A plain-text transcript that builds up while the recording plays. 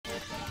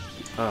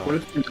Oh. What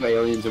if there's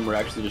aliens and we're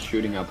actually just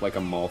shooting up like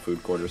a mall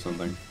food court or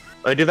something?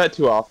 I do that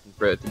too often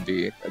for it to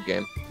be a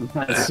game.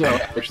 That's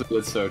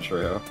so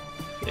true.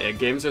 Yeah,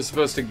 games are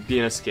supposed to be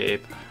an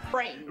escape.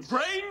 Brain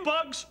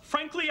bugs?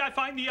 Frankly, I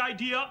find the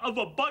idea of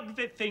a bug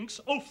that thinks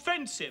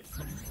offensive.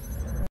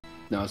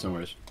 No, it's no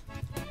worse.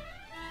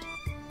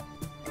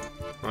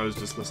 I was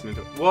just listening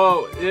to.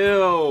 Whoa!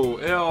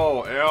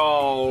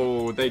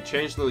 Ew! They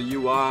changed the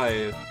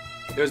UI.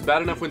 It was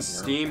bad enough when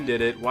Steam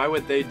did it. Why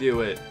would they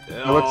do it?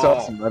 It looks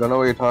awesome. I don't know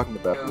what you're talking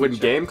about. When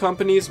game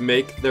companies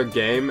make their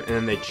game and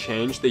then they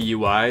change the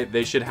UI,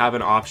 they should have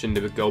an option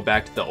to go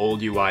back to the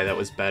old UI that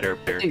was better.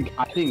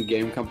 I think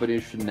game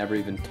companies should never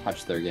even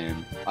touch their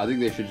game. I think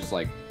they should just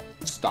like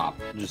stop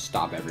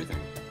everything.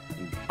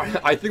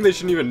 I think they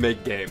shouldn't even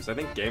make games. I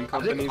think game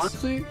companies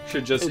honestly,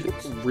 should just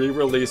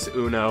re-release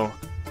Uno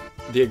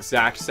the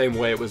exact same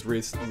way it was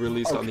released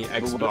on the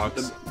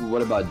Xbox.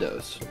 What about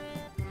DOS?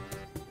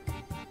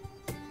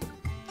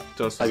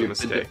 DOS was a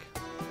mistake.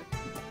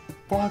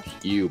 Fuck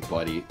you,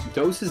 buddy.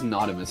 DOS is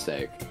not a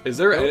mistake. Is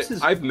there?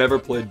 I've never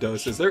played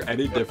DOS. Is there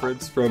any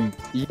difference from?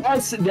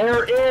 Yes,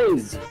 there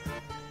is.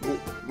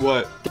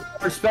 What? There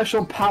are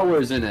special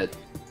powers in it.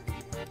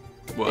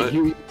 What? And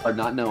you are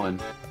not knowing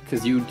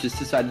because you just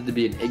decided to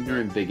be an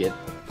ignorant bigot.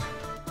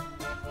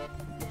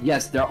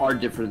 Yes, there are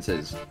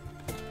differences.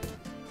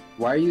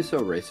 Why are you so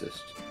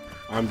racist?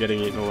 I'm getting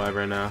eaten alive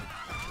right now.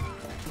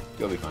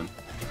 You'll be fine.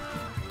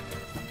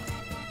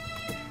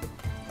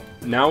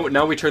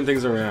 Now we turn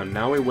things around.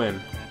 Now we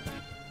win.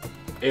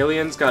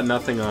 Aliens got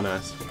nothing on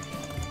us.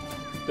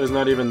 There's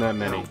not even that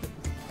many. No.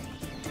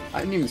 I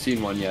haven't even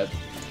seen one yet.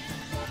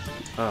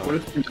 Oh. What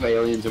if there's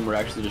aliens and we're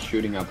actually just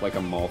shooting up like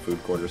a mall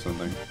food court or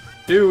something?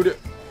 Dude,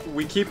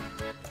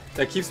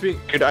 that keeps being.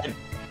 Dude,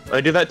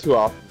 I do that too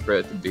often for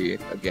it to be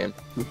a game.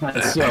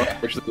 That's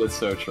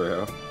so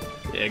true.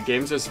 Yeah,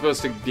 games are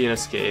supposed to be an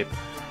escape.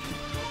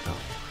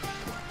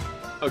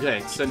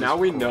 Okay, so now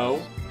we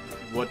know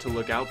what to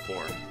look out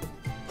for.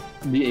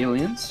 The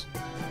aliens?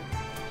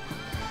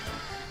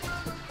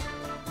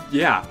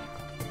 Yeah.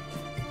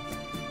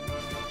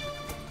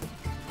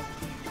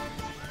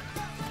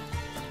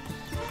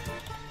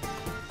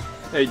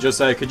 Hey,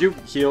 Josiah, could you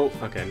heal?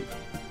 Okay.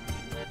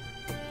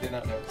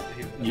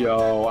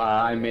 Yo,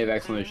 I may have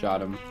accidentally shot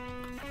him.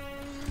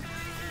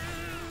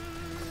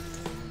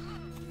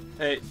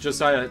 Hey,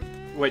 Josiah,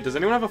 wait, does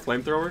anyone have a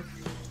flamethrower?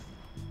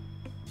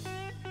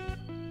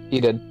 He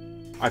did.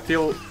 I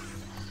feel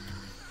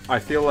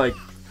like...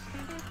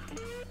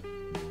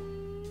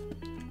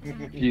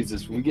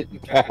 Jesus, we get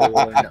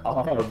torn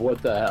off.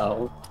 What the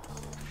hell?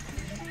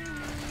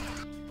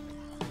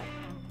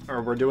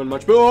 Or we're doing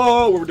much...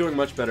 Oh, we're doing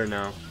much better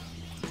now.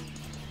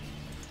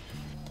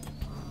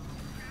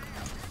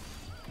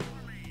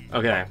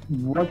 Okay.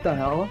 What the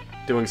hell?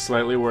 Doing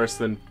slightly worse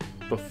than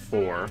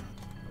before.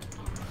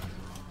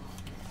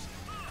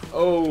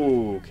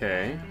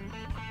 Okay.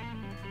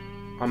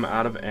 I'm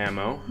out of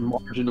ammo.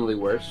 Marginally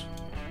worse.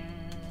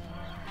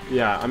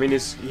 Yeah, I mean,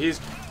 he's...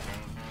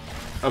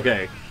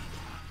 Okay.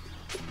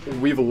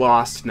 We've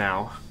lost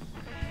now.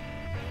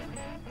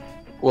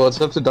 Well, it's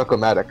up to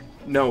Duck-O-Matic.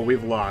 No,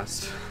 we've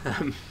lost.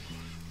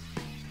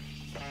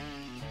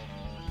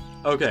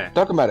 Okay.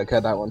 Duck-O-Matic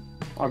had that one.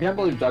 I can't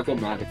believe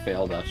Duck-O-Matic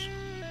failed us.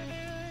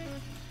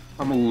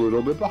 I'm a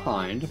little bit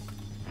behind.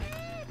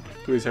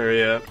 Please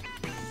hurry up.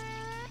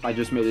 I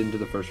just made it into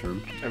the first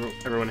room.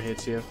 Everyone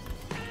hates you.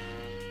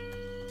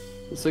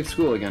 It's like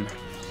school again.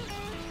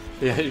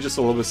 Yeah, you're just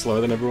a little bit slower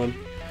than everyone.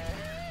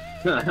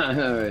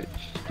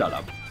 Shut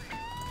up.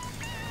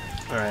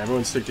 Alright,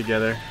 everyone stick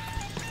together.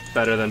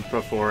 Better than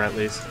before, at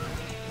least.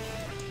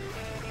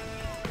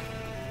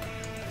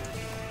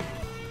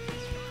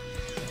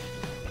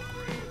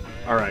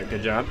 Alright,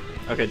 good job.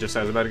 Okay,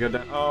 Josiah's about to go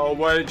down. Oh,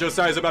 wait,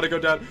 Josiah's about to go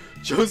down.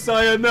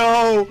 Josiah,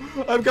 no!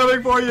 I'm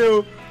coming for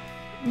you!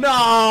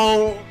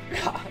 No!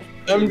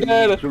 I'm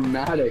dead!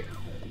 Dramatic.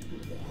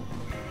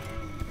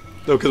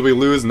 No, because we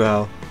lose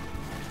now.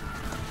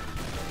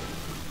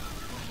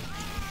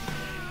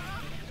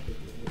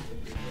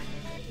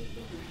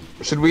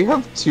 Should we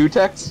have 2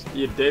 techs?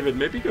 Yeah, David,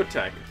 maybe go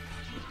tech.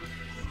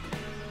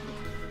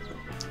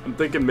 I'm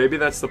thinking maybe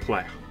that's the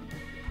play.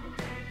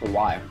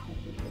 Why?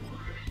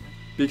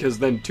 Because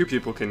then 2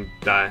 people can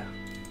die.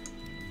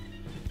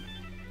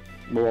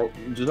 Well,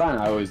 Josiah and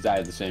I always die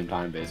at the same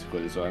time,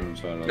 basically, so I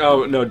don't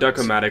know. Oh, no,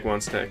 Duck-O-Matic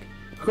wants tech.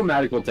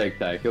 Duck-O-Matic will take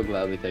tech. He'll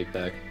gladly take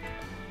tech.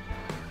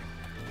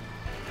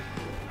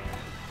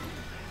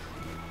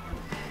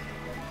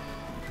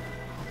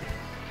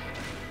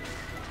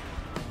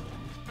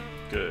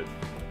 Good.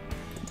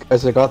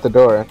 Guys, I got the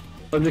door.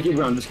 Just keep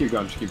going, just keep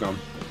going, just keep going.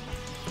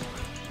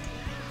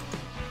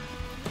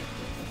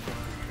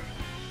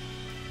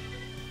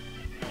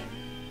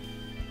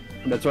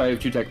 That's why I have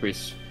 2 tech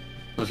priests.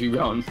 Let's keep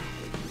going.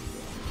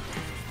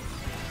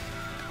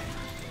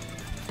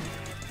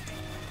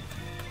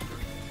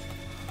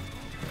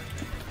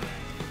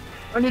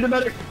 I need a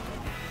medic!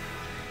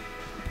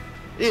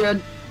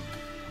 Ian!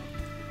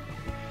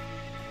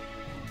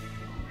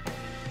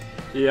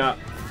 Yeah.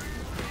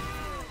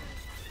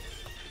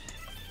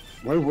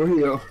 Where were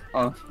you?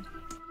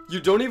 You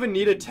don't even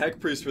need a tech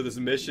priest for this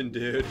mission,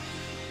 dude.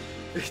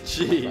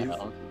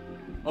 Jeez.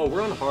 Oh,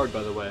 we're on hard,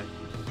 by the way.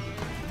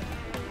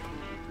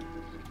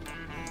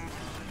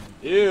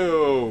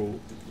 Ew.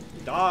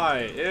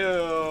 Die.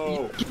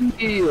 Ew.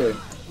 Yeah.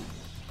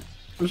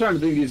 I'm starting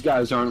to think these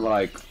guys aren't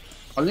like.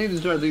 I'm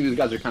starting to think these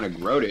guys are kind of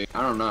grody.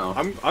 I don't know.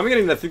 I'm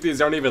getting to think these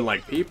aren't even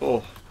like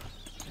people.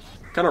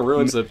 Kind of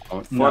ruins the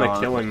fun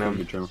of killing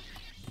them.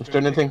 I'm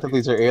starting to think that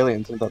these are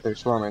aliens and that they're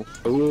swarming.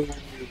 Ooh,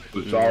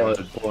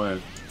 solid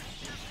point.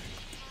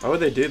 Why would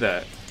they do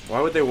that?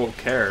 Why would they won't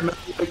care?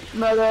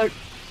 Medic.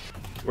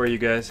 Where are you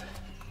guys?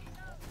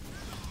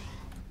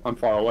 I'm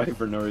far away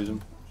for no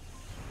reason.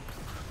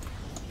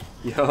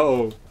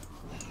 Yo.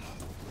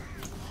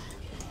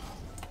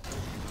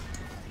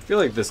 I feel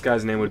like this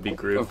guy's name would be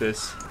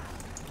Groofus.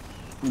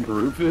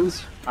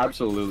 Groofus?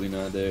 Absolutely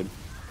not, dude.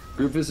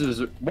 Groofus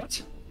is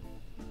what?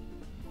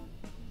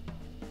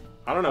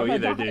 I don't know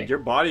either, dude. Your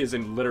body is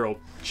in literal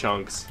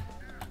chunks.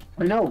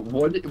 I know.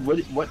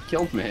 What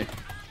killed me?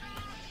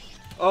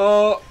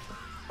 Oh,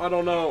 I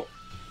don't know.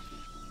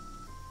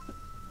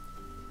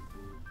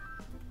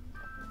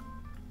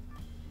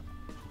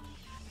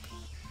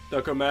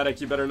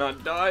 Duckomatic, you better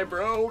not die,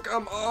 bro.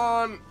 Come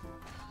on.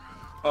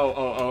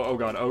 Oh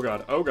god, oh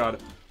god, oh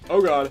god,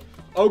 oh god,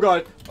 oh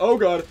god, oh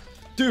god,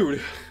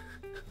 dude.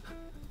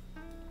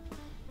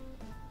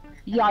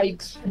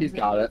 Yikes! He's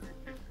got it.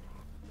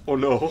 Oh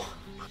no.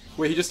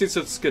 Wait, he just needs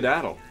to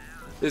skedaddle.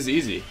 This is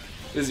easy.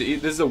 This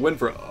is a win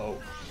for.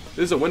 Oh,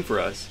 this is a win for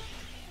us.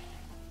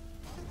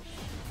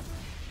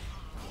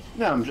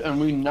 Yeah, and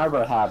we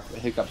never have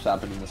hiccups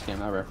happen in this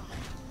game ever.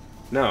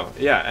 No,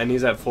 yeah, and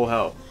he's at full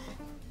health.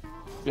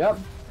 Yep.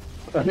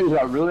 He's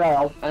got really high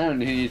health,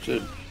 and he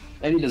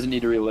doesn't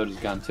need to reload his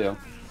gun too.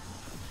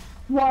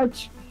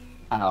 What?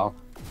 Ow.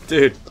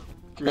 Dude.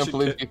 I can't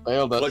believe he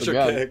failed us Fletcher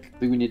again. kick. I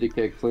think we need to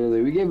kick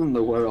clearly. We gave him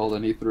the world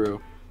and he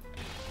threw.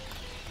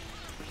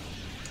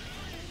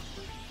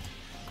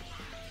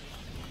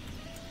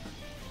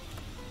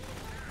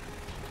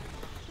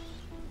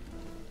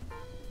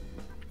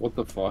 What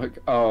the fuck?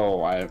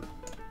 Oh,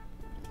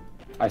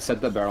 I set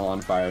the barrel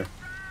on fire.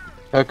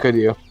 How could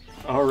you?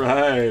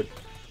 Alright.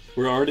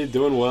 We're already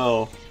doing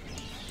well.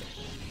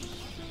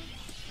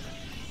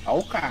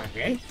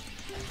 Okay.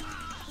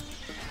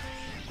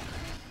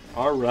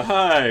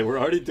 Alright, we're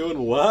already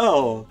doing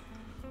well.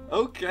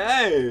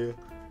 Okay.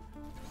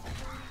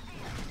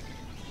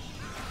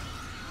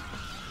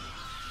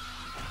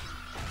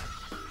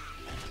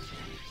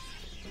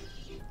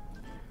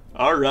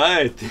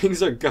 Alright,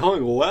 things are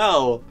going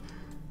well.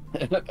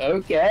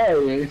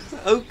 Okay.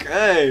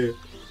 Okay.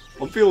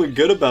 I'm feeling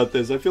good about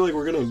this. I feel like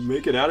we're gonna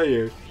make it out of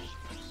here.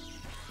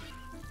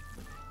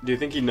 Do you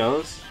think he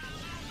knows?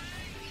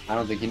 I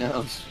don't think he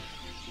knows.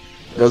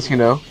 Does he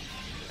know?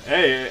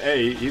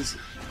 Hey, he's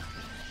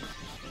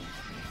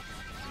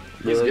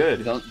Really? good.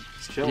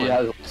 He's chilling. He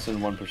has less than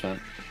 1%.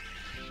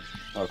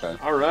 Okay.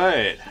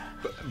 Alright.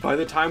 By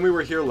the time we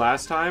were here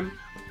last time,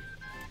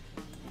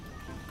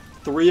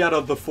 3 out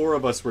of the 4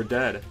 of us were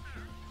dead.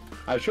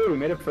 Sure, we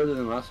made it further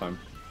than last time.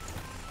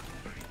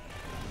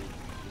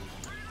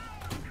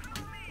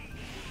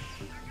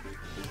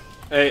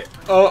 Hey,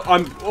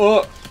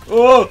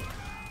 oh!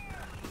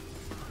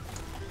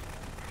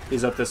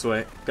 He's up this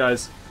way.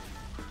 Guys.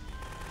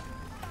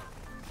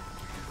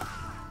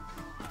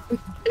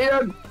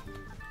 Ian!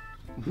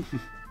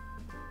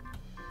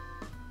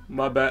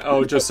 My bad.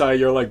 Oh, Josiah,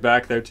 you're like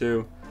back there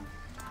too.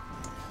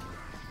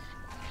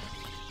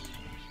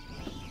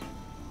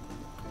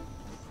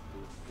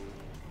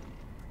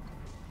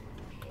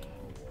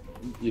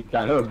 You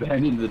kind of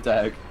abandoned the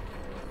tag.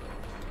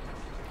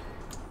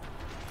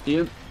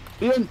 Ian!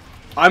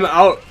 I'm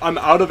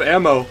out of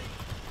ammo.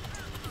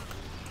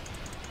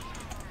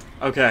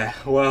 Okay,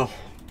 well.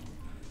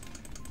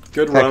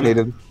 Good run.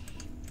 Needed.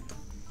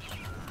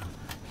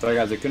 Sorry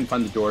guys, I couldn't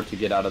find the door to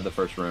get out of the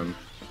first room.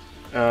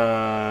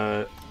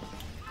 No,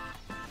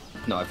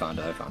 I found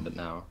it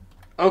now.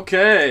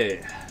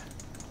 Okay.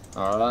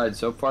 Alright,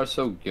 so far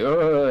so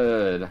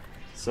good.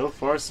 So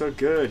far so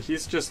good.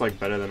 He's just like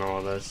better than all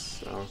of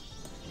us, so.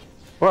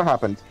 What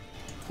happened?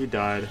 He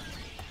died.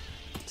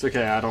 It's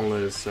okay, I don't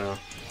lose, so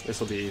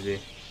this'll be easy.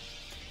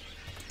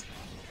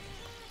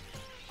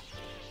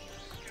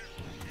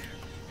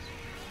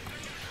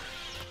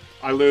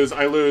 I lose.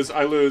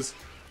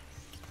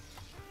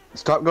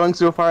 Stop going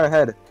so far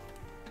ahead.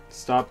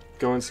 Stop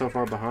going so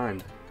far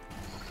behind.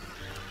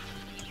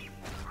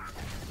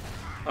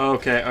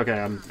 Okay,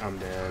 I'm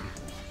dead.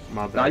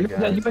 My bad,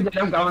 guys. You put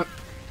I'm going.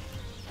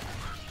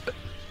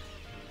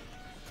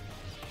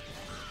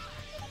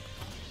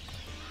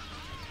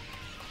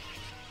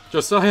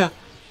 Josiah!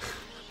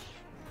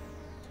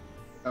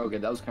 Okay,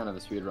 that was kind of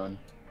a speed run.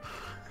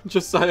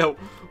 Josiah,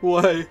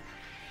 why?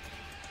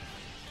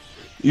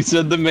 You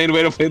said the main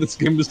way to play this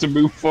game is to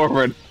move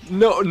forward.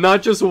 No,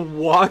 not just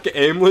walk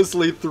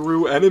aimlessly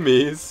through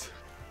enemies.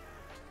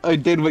 I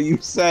did what you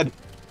said.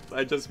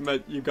 I just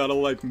meant you gotta,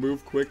 like,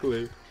 move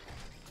quickly.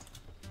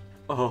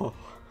 Oh.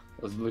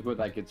 Let's look what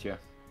that gets you.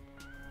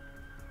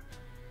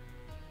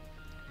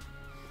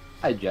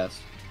 Hi,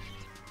 Jess.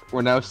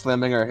 We're now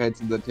slamming our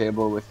heads into the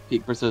table with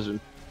peak precision.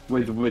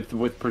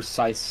 With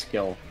precise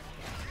skill.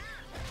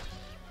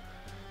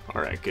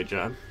 All right, good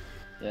job.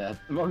 Yeah.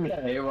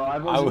 Okay. Well, I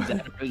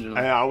wasn't dead originally.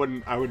 I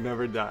would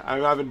never die. I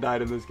haven't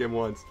died in this game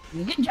once.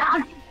 Good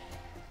job.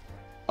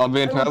 I'll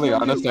be entirely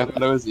honest, I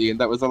thought it was Ian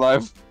that was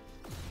alive.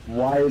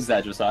 Why is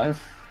that, Josiah?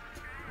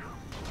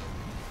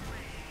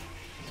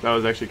 That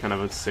was actually kind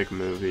of a sick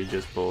move he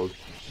just pulled.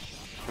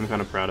 I'm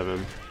kind of proud of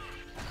him.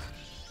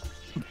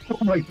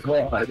 Oh my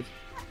god.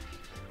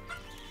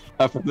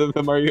 How proud of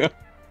him are you?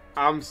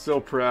 I'm so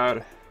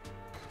proud.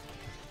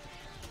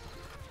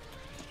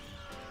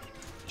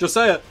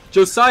 Josiah!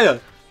 Josiah!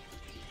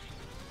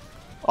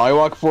 I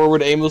walk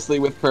forward aimlessly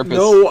with purpose.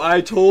 No,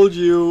 I told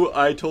you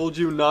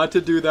not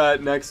to do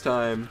that next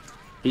time.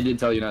 He did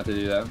tell you not to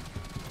do that.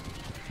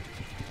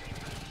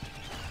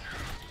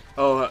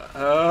 Oh,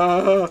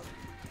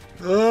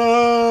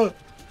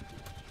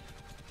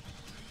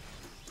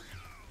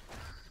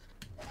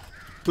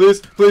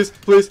 Please, please,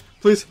 please,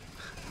 please.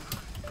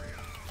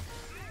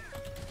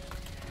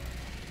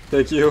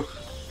 Thank you.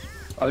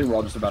 I think we're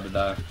all just about to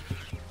die.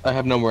 I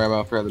have no more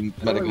ammo for the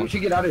medical. We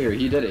should get out of here.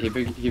 He did it.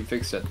 He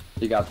fixed it.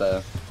 He got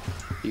it.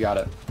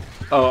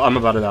 Oh, I'm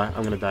about to die.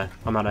 I'm gonna die.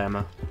 I'm out of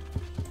ammo.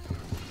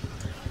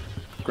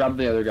 Grab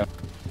the other gun.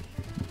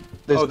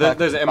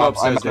 There's ammo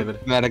upstairs,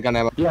 David. Medic gun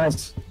ammo.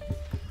 Yes.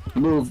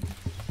 Move.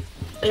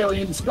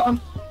 Alien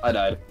scum. I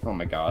died. Oh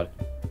my god.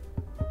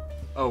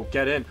 Oh,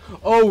 get in.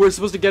 Oh, we're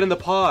supposed to get in the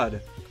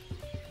pod.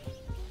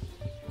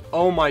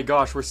 Oh my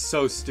gosh, we're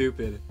so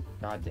stupid.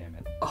 God damn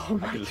it. Oh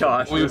my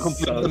gosh, We we're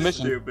completed so the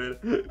mission. stupid.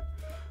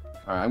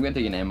 Alright, I'm gonna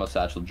take an ammo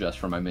satchel just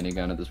for my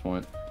minigun at this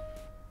point.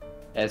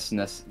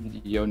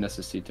 Yo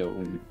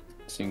necesito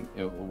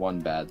one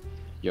bad.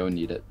 Yo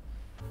need it.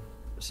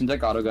 Seems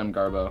like autogun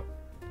Garbo.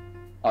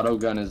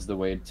 Autogun is the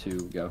way to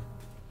go.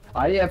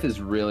 IDF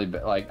is really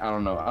like I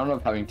don't know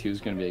if having two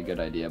is gonna be a good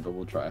idea, but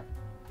we'll try.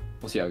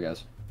 We'll see how it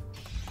goes.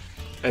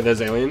 Hey,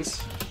 there's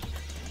aliens.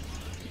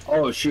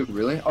 Oh shoot,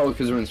 really? Oh,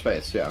 because we're in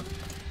space, yeah.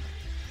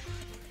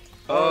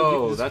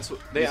 Oh, that's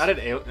they added.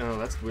 Oh,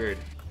 that's weird.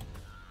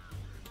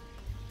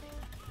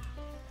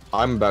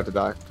 I'm about to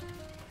die.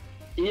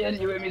 Ian,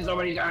 you hit me so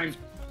many times.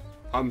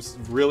 I'm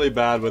really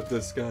bad with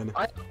this gun.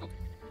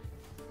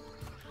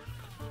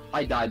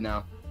 I died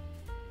now.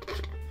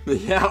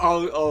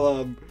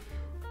 Yeah,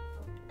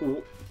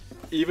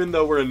 even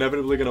though we're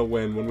inevitably gonna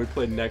win, when we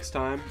play next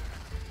time,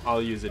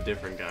 I'll use a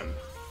different gun.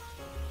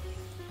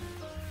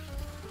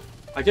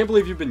 I can't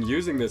believe you've been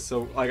using this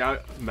so, like,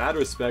 mad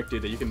respect,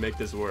 dude, that you can make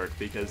this work,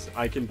 because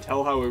I can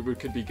tell how it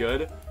could be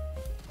good.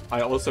 I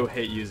also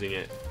hate using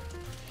it.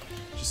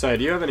 Josiah,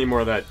 do you have any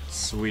more of that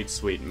sweet,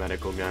 sweet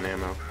medical gun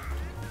ammo?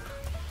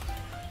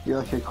 You're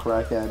like a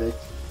crack addict.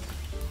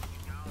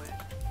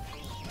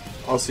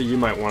 Also, you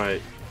might want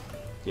to,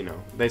 you know,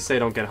 they say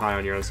don't get high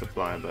on your own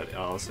supply, but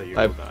also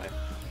you'll die.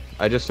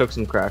 I just took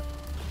some crack.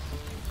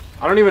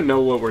 I don't even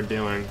know what we're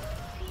doing.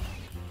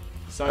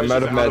 I'm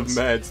out of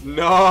meds.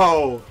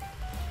 No!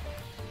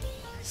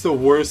 It's the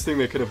worst thing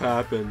that could have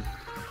happened.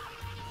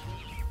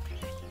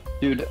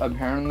 Dude,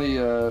 apparently,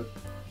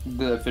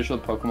 the official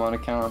Pokemon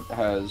account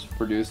has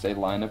produced a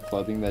line of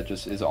clothing that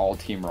just is all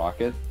Team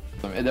Rocket.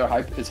 They're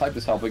hype. It's hype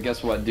as hell. But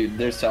guess what, dude?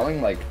 They're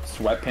selling like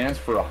sweatpants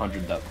for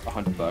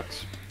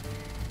 $100.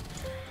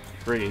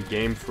 Freaking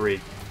Game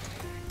Freak.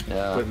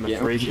 Yeah. Putting the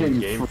freak in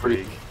Game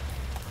Freak.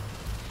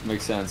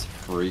 Makes sense.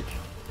 Freak.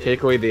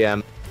 Take away the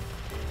M.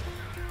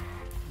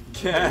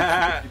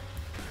 Yeah.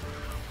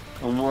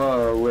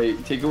 Whoa,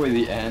 wait. Take away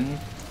the N.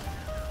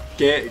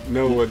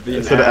 No, the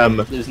It's an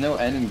M. There's no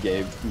N in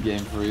Game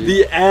Freak.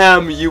 The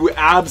M, you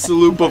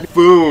absolute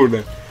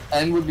buffoon.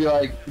 N would be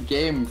like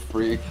Game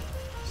Freak.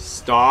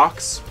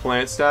 Stocks,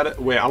 plant status.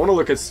 Wait, I want to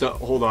look at stuff.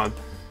 Hold on,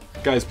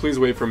 guys, please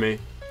wait for me.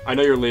 I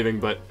know you're leaving,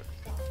 but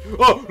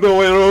oh no,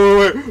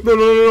 wait,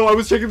 no! I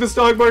was checking the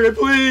stock market,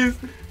 please.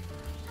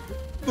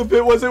 The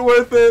bit wasn't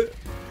worth it.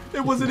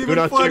 It wasn't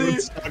even funny. Check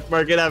the stock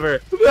market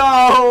ever.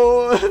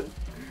 No.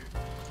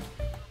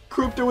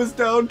 Crypto was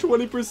down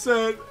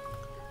 20%.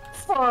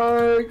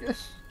 Fuck.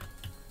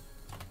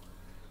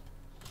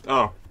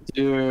 Oh,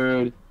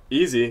 Dude.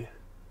 easy.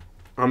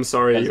 I'm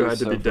sorry That you was had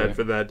to so be dead funny.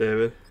 for that,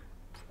 David.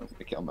 I'm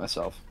gonna kill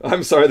myself.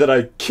 I'm sorry that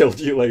I killed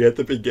you like at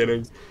the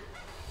beginning.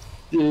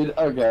 Dude,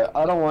 okay.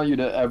 I don't want you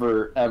to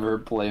ever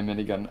play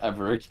minigun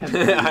ever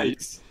again.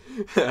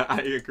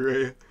 I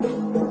agree.